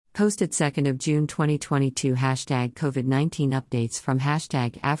Posted 2nd of June 2022 Hashtag COVID-19 updates from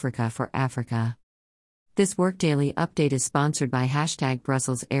Hashtag Africa for Africa. This Work Daily update is sponsored by Hashtag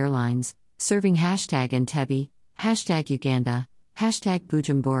Brussels Airlines, serving Hashtag Entebbe, Hashtag Uganda, Hashtag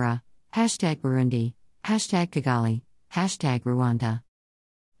Bujumbura, Hashtag Burundi, Hashtag Kigali, Hashtag Rwanda.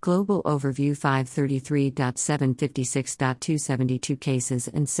 Global Overview 533.756.272 cases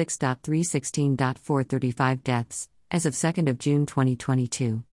and 6.316.435 deaths, as of 2nd of June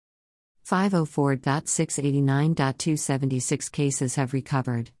 2022. 504.689.276 cases have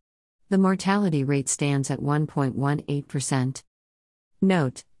recovered. The mortality rate stands at 1.18%.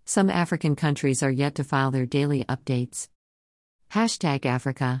 Note: some African countries are yet to file their daily updates. Hashtag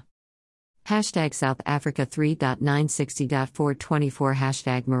Africa. Hashtag South Africa 3.960.424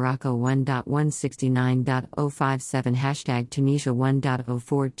 Hashtag Morocco 1.169.057 Hashtag Tunisia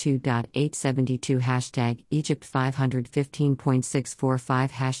 1.042.872 Hashtag Egypt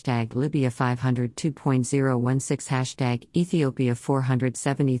 515.645 Hashtag Libya 502.016 Hashtag Ethiopia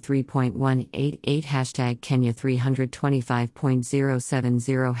 473.188 Hashtag Kenya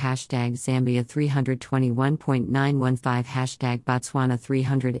 325.070 Hashtag Zambia 321.915 Hashtag Botswana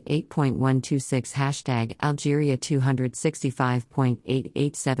 308.126 Hashtag Algeria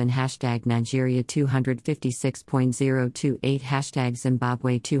 265.887 Hashtag Nigeria 256.028 Hashtag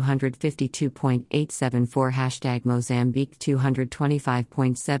Zimbabwe 252.874 Hashtag Mozambique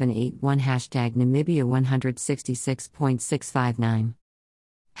 225.781 Hashtag Namibia 166.659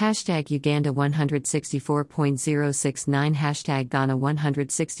 Hashtag Uganda 164.069 Hashtag Ghana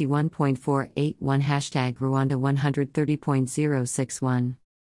 161.481 Hashtag Rwanda 130.061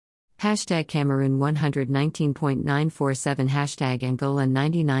 Hashtag Cameroon 119.947 Hashtag Angola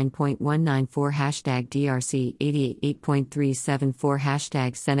 99.194 Hashtag DRC 88.374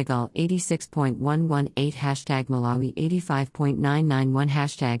 Hashtag Senegal 86.118 Hashtag Malawi 85.991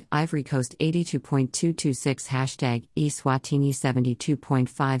 Hashtag Ivory Coast 82.226 Hashtag Eswatini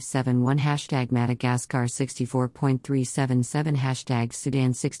 72.571 Hashtag Madagascar 64.377 Hashtag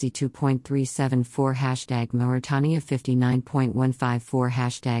Sudan 62.374 Hashtag Mauritania 59.154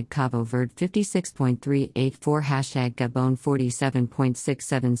 Hashtag Cabo Verde 56.384 Hashtag Gabon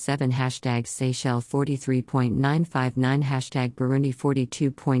 47.677 Hashtag Seychelles 43.959 Hashtag Burundi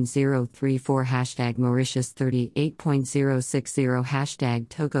 42.034 Hashtag Mauritius 38.060 Hashtag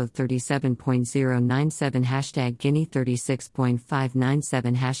Togo 37.097 Hashtag Guinea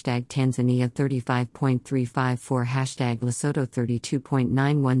 36.597 Hashtag Tanzania 35.354 Hashtag Lesotho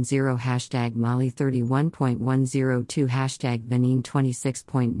 32.910 Hashtag Mali 31.102 Hashtag Benin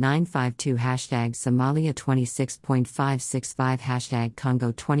 26.952 Hashtag Somalia 26.565 Hashtag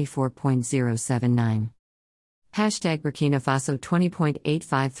Congo 24.079 Hashtag Burkina Faso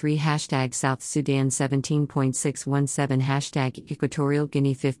 20.853 Hashtag South Sudan 17.617 Hashtag Equatorial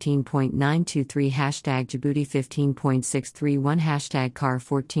Guinea 15.923 Hashtag Djibouti 15.631 Hashtag CAR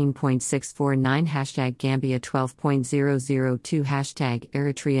 14.649 Hashtag Gambia 12.002 Hashtag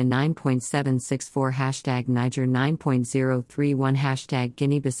Eritrea 9.764 Hashtag Niger 9.031 Hashtag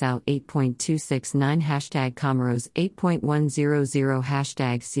Guinea-Bissau 8.269 Hashtag Comoros 8.100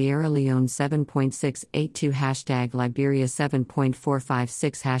 Hashtag Sierra Leone 7.682 Hashtag Liberia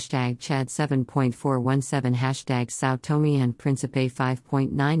 7.456 Hashtag Chad 7.417 Hashtag Sao Tome and Principe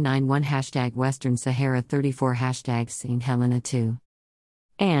 5.991 Hashtag Western Sahara 34 Hashtag St. Helena 2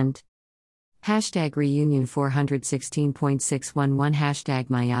 and Hashtag Reunion 416.611 Hashtag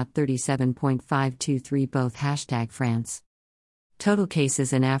Mayotte 37.523 both Hashtag France. Total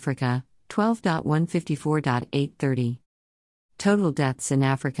cases in Africa 12.154.830 Total deaths in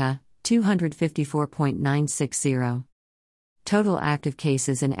Africa 254.960. Total active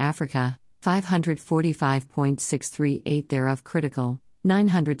cases in Africa, 545.638 thereof critical,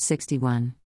 961.